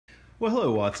Well,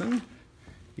 hello, Watson.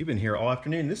 You've been here all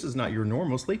afternoon. This is not your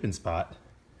normal sleeping spot.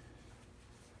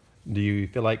 Do you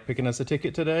feel like picking us a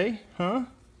ticket today, huh?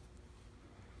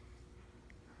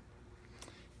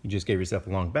 You just gave yourself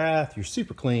a long bath. You're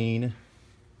super clean.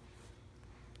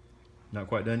 Not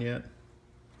quite done yet?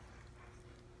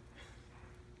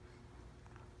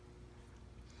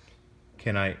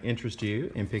 Can I interest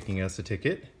you in picking us a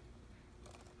ticket?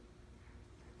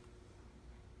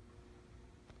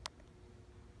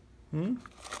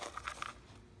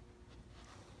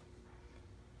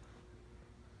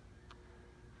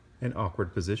 An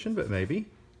awkward position, but maybe.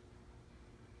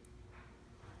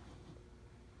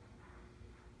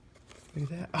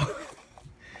 Look at that. Oh.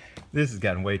 This has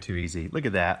gotten way too easy. Look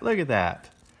at that. Look at that.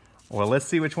 Well, let's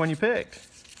see which one you picked.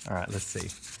 All right, let's see.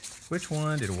 Which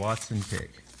one did Watson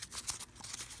pick?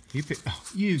 You picked, oh,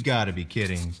 you've got to be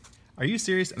kidding. Are you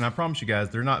serious? And I promise you guys,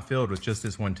 they're not filled with just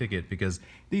this one ticket because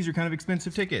these are kind of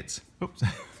expensive tickets. Oops.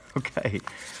 Okay,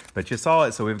 but you saw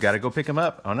it, so we've got to go pick him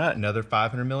up on another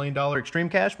 $500 million Extreme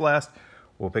Cash Blast.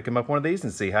 We'll pick him up one of these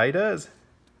and see how he does.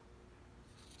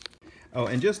 Oh,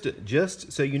 and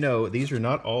just so you know, these are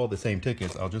not all the same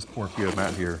tickets. I'll just pour a few of them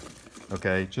out here,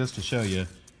 okay, just to show you,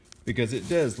 because it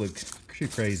does look too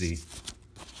crazy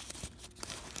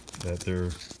that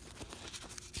they're...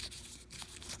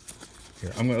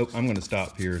 Here, I'm gonna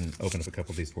stop here and open up a couple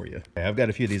of these for you. Okay, I've got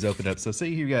a few of these opened up. So see,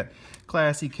 you've got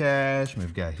Classy Cash, and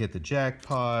we've got Hit the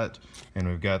Jackpot, and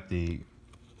we've got the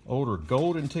older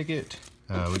golden ticket.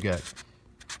 We've got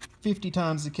 50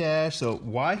 times the cash. So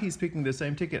why he's picking the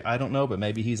same ticket, I don't know, but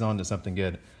maybe he's on to something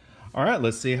good. All right,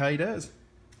 let's see how he does.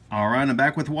 All right, I'm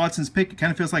back with Watson's pick. It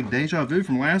kind of feels like deja vu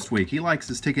from last week. He likes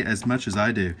this ticket as much as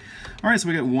I do. All right, so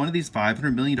we got one of these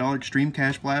 $500 million Extreme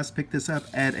Cash Blasts. Pick this up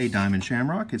at a Diamond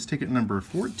Shamrock. It's ticket number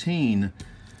 14.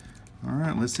 All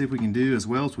right, let's see if we can do as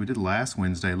well as we did last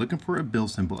Wednesday. Looking for a bill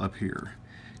symbol up here.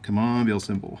 Come on, bill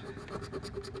symbol.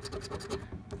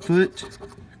 Foot,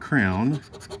 crown,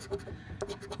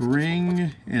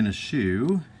 ring, and a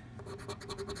shoe.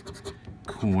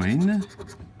 Coin,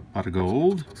 pot of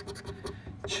gold.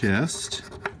 Chest,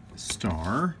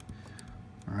 star.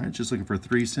 All right, just looking for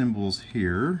 3 symbols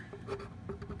here.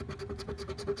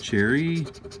 Cherry,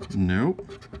 nope.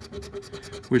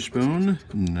 Wishbone,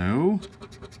 no.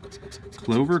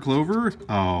 Clover, clover.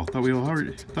 Oh, thought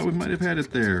we might have had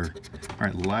it there. All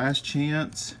right, last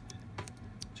chance.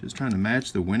 Just trying to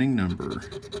match the winning number.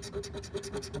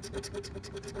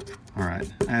 All right,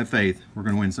 I have faith. We're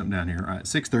gonna win something down here. All right,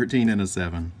 6, 13, and a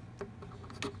 7.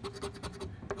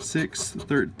 6,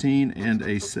 13, and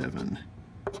a 7.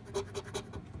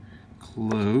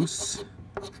 Close.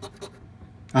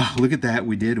 Oh, look at that.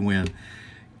 We did win.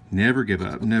 Never give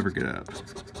up. Never get up.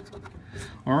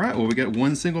 All right. Well, we got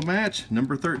one single match.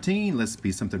 Number 13. Let's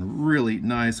be something really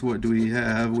nice. What do we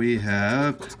have? We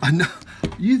have...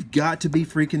 You've got to be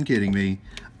freaking kidding me.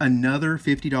 Another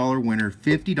 $50 winner.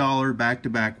 $50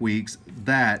 back-to-back weeks.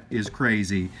 That is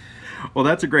crazy. Well,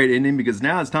 that's a great ending because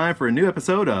now it's time for a new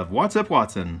episode of What's Up,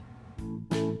 Watson?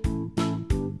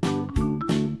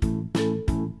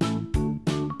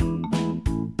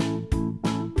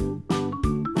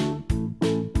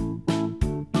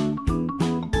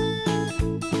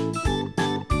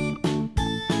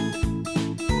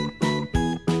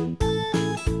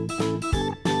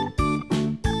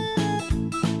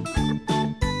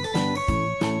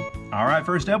 All right,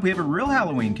 first up, we have a real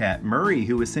Halloween cat, Murray,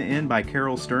 who was sent in by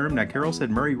Carol Sturm. Now, Carol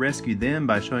said Murray rescued them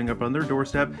by showing up on their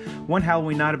doorstep one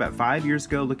Halloween night about 5 years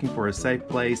ago looking for a safe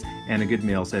place and a good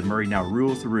meal. Said Murray now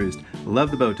rules the roost.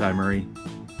 Love the bow tie, Murray.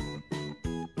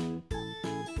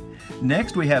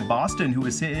 Next, we have Boston, who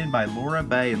was sent in by Laura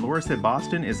Bay. And Laura said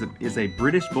Boston is a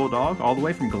British bulldog all the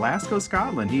way from Glasgow,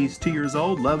 Scotland. He's 2 years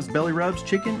old, loves belly rubs,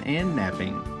 chicken, and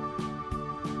napping.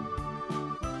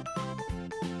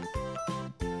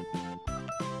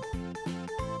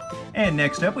 And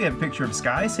next up, we have a picture of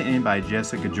Skye sent in by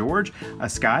Jessica George.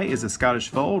 Skye is a Scottish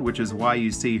fold, which is why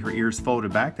you see her ears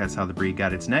folded back. That's how the breed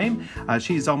got its name.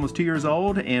 She's almost 2 years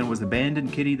old and was an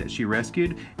abandoned kitty that she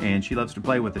rescued, and she loves to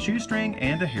play with a shoestring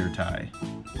and a hair tie.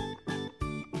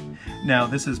 Now,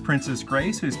 this is Princess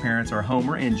Grace, whose parents are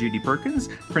Homer and Judy Perkins.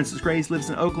 Princess Grace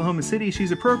lives in Oklahoma City.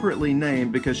 She's appropriately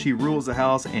named because she rules the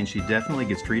house, and she definitely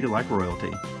gets treated like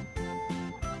royalty.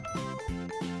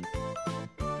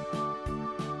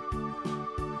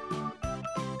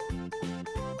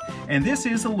 And this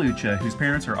is Alucha, whose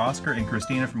parents are Oscar and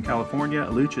Christina from California.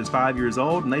 Alucha is 5 years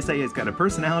old, and they say he's got a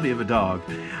personality of a dog.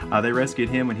 They rescued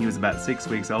him when he was about 6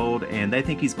 weeks old, and they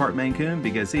think he's part Maine Coon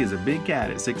because he is a big cat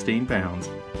at 16 pounds.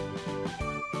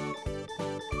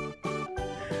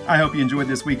 I hope you enjoyed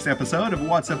this week's episode of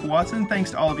What's Up Watson.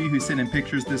 Thanks to all of you who sent in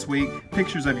pictures this week.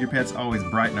 Pictures of your pets always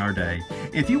brighten our day.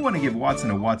 If you want to give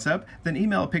Watson a What's Up, then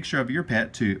email a picture of your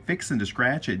pet to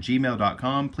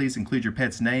fixintoscratch@gmail.com. Please include your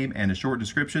pet's name and a short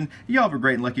description. Y'all have a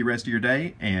great and lucky rest of your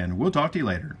day, and we'll talk to you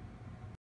later.